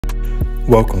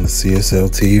Welcome to CSL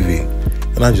TV,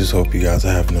 and I just hope you guys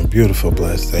are having a beautiful,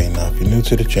 blessed day. Now, if you're new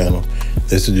to the channel,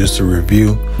 this is just a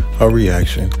review, a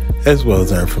reaction, as well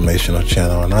as an informational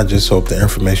channel, and I just hope the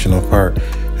informational part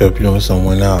help you know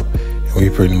someone out, and we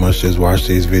pretty much just watch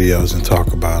these videos and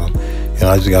talk about them. And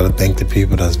I just got to thank the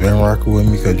people that's been rocking with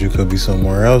me, because you could be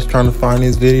somewhere else trying to find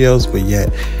these videos, but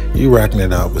yet you rocking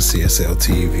it out with CSL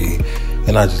TV.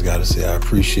 And I just got to say I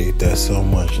appreciate that so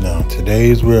much. Now,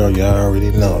 today's world, y'all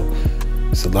already know,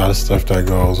 it's a lot of stuff that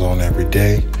goes on every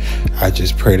day. I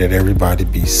just pray that everybody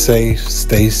be safe,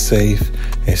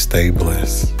 and stay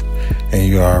blessed. And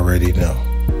you already know.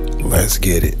 Let's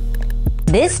get it.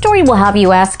 This story will have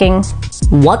you asking,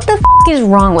 what the f is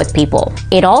wrong with people?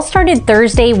 It all started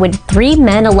Thursday when 3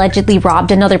 men allegedly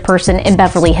robbed another person in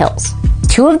Beverly Hills.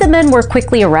 2 of the men were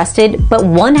quickly arrested, but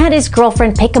one had his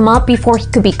girlfriend pick him up before he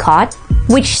could be caught,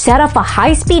 which set off a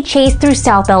high-speed chase through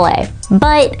South LA.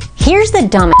 But here's the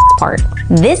dumbass part.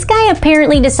 This guy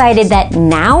apparently decided that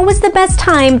now was the best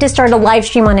time to start a live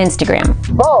stream on Instagram.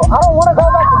 Bro, I don't want to go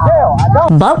back to jail. I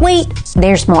don't. But wait,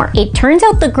 there's more. It turns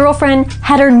out the girlfriend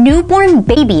had her newborn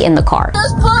baby in the car.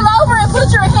 Just pull over and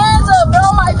put your hands up,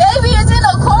 bro. My baby is in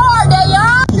the car,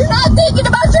 Dayon. You're not thinking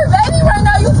about your baby right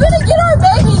now. You finna get our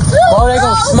baby too. Bro, they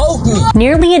gonna smoke me.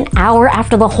 Nearly an hour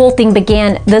after the whole thing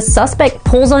began, the suspect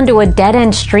pulls onto a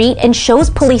dead-end street and shows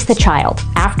police the child.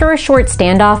 After a short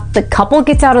standoff, the couple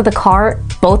gets out of the car,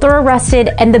 both are arrested,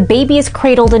 and the baby is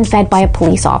cradled and fed by a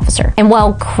police officer. And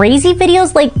while crazy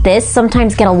videos like this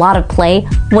sometimes get a lot of play,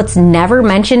 what's never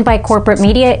mentioned by corporate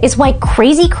media is why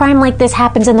crazy crime like this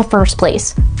happens in the first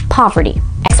place: poverty.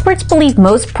 Experts believe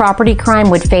most property crime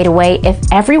would fade away if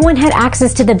everyone had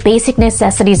access to the basic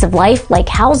necessities of life like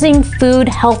housing, food,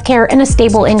 healthcare, and a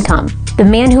stable income. The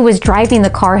man who was driving the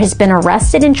car has been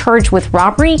arrested and charged with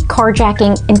robbery,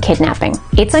 carjacking, and kidnapping.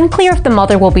 It's unclear if the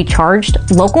mother will be charged.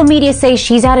 Local media say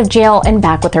she's out of jail and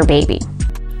back with her baby.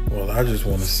 Well, I just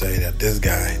want to say that this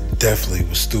guy definitely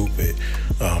was stupid.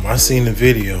 I seen the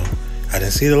video. I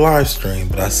didn't see the live stream,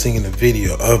 but I seen the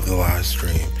video of the live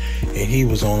stream. And he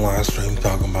was on live stream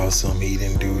talking about something. He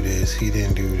didn't do this, he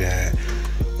didn't do that.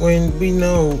 When we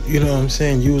know, you know what I'm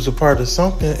saying, you was a part of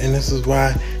something, and this is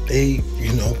why they,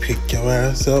 picked your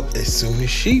ass up as soon as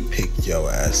she picked your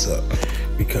ass up.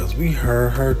 Because we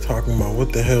heard her talking about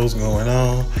what the hell's going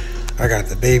on. I got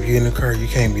the baby in the car, you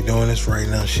can't be doing this right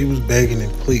now. She was begging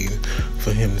and pleading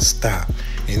for him to stop.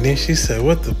 And then she said,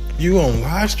 you on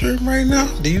live stream right now?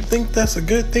 Do you think that's a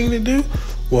good thing to do?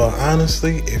 Well,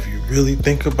 honestly, if you really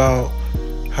think about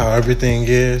how everything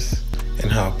is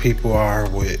and how people are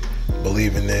with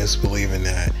believing this, believing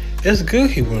that, it's good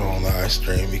he went on live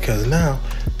stream, because now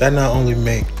that not only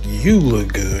make you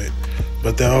look good,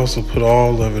 but they also put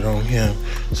all of it on him,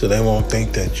 so they won't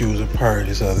think that you was a part of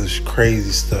this other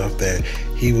crazy stuff that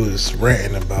he was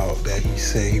ranting about that he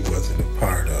said he wasn't a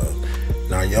part of.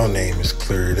 Now your name is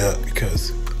cleared up,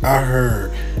 because I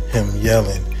heard him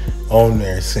yelling on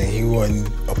there saying he wasn't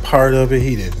a part of it,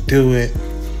 he didn't do it.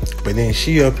 But then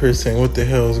she up here saying what the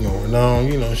hell's going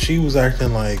on. She was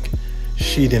acting like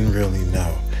she didn't really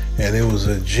know. And it was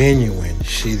a genuine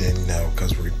she didn't know,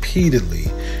 because repeatedly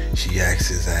she asked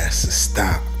his ass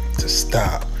to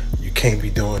stop. You can't be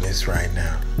doing this right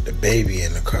now. The baby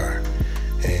in the car.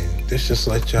 And this just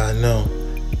let y'all know,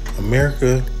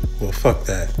 America, well, fuck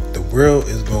that. The world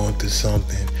is going through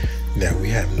something that we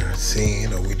have not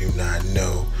seen or we do not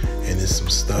know, and it's some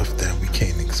stuff that we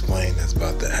can't explain that's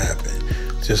about to happen.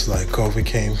 Just like COVID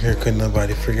came here, couldn't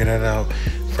nobody figure that out.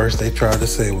 First they tried to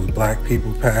say it was black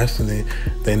people passing it,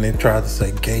 then they tried to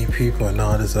say gay people and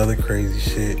all this other crazy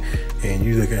shit. And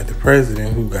you look at the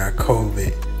president who got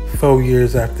COVID 4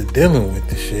 years after dealing with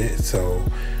the shit. So,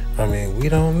 we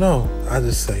don't know. I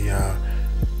just say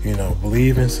y'all,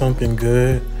 believe in something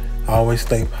good. Always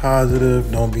stay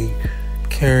positive. Don't be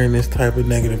carrying this type of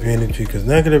negative energy, because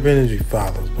negative energy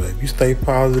follows. But if you stay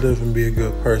positive and be a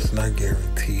good person, I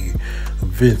guarantee you,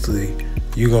 eventually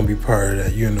you're gonna be part of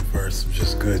that universe of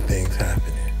just good things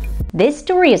happening. This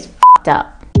story is f***ed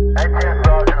up.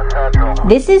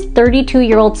 This is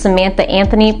 32-year-old Samantha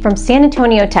Anthony from San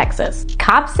Antonio, Texas.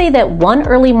 Cops say that one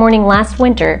early morning last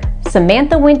winter,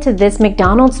 Samantha went to this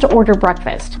McDonald's to order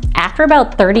breakfast. After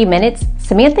about 30 minutes,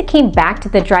 Samantha came back to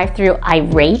the drive-thru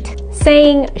irate,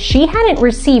 saying she hadn't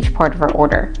received part of her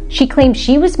order. She claimed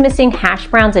she was missing hash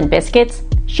browns and biscuits.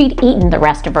 She'd eaten the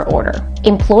rest of her order.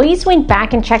 Employees went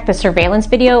back and checked the surveillance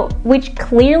video, which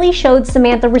clearly showed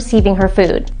Samantha receiving her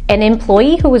food. An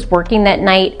employee who was working that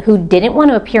night who didn't want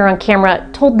to appear on camera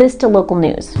told this to local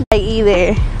news.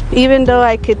 Even though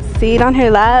I could see it on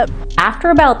her lap.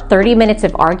 After about 30 minutes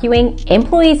of arguing,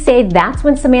 employees say that's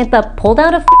when Samantha pulled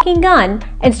out a fucking gun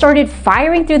and started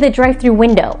firing through the drive-thru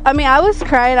window. I mean, I was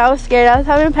crying, I was scared, I was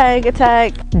having a panic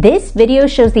attack. This video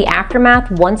shows the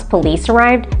aftermath once police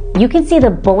arrived. You can see the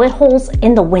bullet holes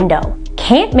in the window.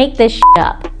 Can't make this shit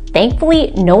up.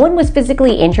 Thankfully, no one was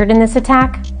physically injured in this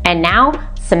attack. And now,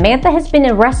 Samantha has been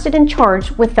arrested and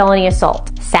charged with felony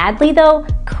assault. Sadly though,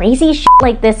 crazy shit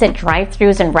like this at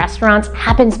drive-thrus and restaurants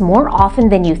happens more often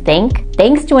than you think,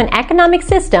 thanks to an economic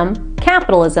system,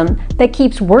 capitalism, that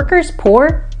keeps workers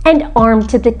poor and armed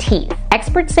to the teeth.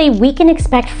 Experts say we can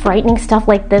expect frightening stuff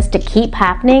like this to keep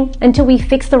happening until we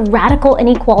fix the radical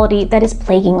inequality that is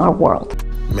plaguing our world.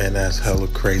 Man, that's hella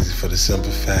crazy for the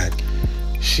simple fact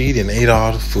she didn't ate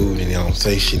all the food and don't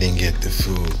say she didn't get the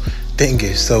food. Didn't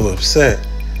get so upset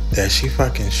that she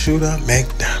fucking shoot up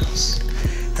McDonald's.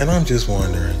 And I'm just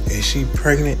wondering, is she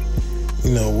pregnant?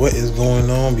 You know, what is going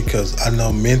on? Because I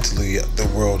know mentally the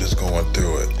world is going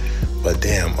through it. But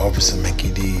damn, over some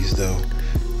Mickey D's though.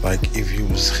 Like, if you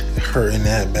was hurting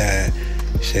that bad,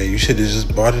 shit, you should have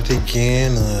just bought it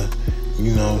again,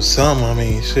 you know, something. I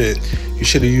mean, shit, you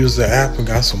should have used the app and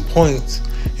got some points,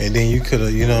 and then you could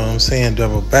have, you know what I'm saying,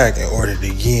 double back and ordered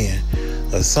again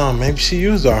or something. Maybe she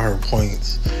used all her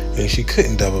points and she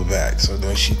couldn't double back, so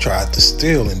then she tried to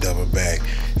steal and double back,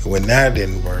 and when that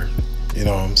didn't work, you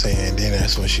know what I'm saying, then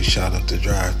that's when she shot up the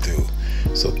drive-thru.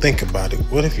 So think about it.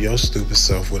 What if your stupid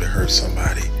self would have hurt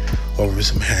somebody over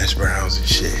some hash browns and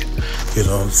shit? You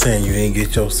know what I'm saying? You didn't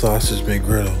get your sausage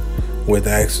McGriddle with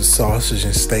extra sausage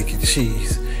and steak and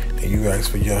cheese, and you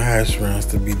asked for your hash browns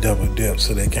to be double dipped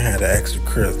so they can have the extra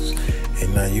crisps,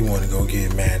 and now you want to go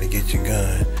get mad and get your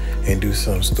gun and do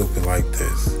something stupid like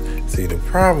this. See, the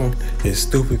problem is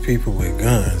stupid people with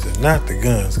guns and not the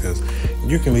guns, because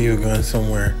you can leave a gun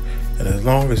somewhere, and as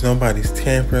long as nobody's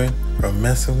tampering or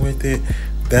messing with it,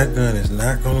 that gun is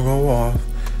not going to go off.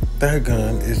 That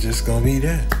gun is just going to be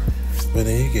there. But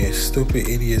then you get stupid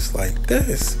idiots like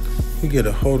this. You get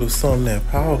a hold of something that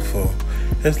powerful.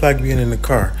 It's like being in the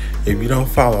car. If you don't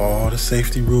follow all the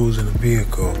safety rules in the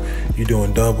vehicle, you're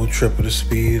doing double, triple the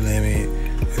speed limit.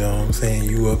 You know what I'm saying?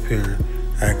 You up here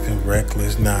acting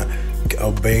reckless, not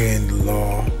obeying the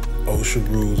law, OSHA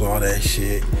rules, all that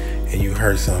shit, and you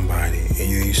hurt somebody, and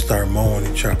you start mowing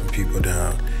and chopping people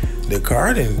down. The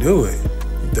car didn't do it.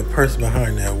 The person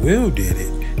behind that wheel did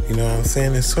it. You know what I'm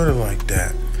saying? It's sort of like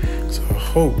that. So I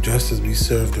hope justice be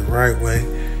served the right way,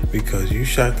 because you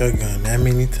shot that gun that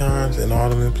many times and all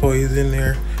them employees in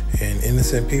there and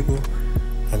innocent people.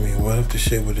 I mean, what if the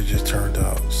shit would have just turned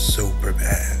out super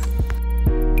bad?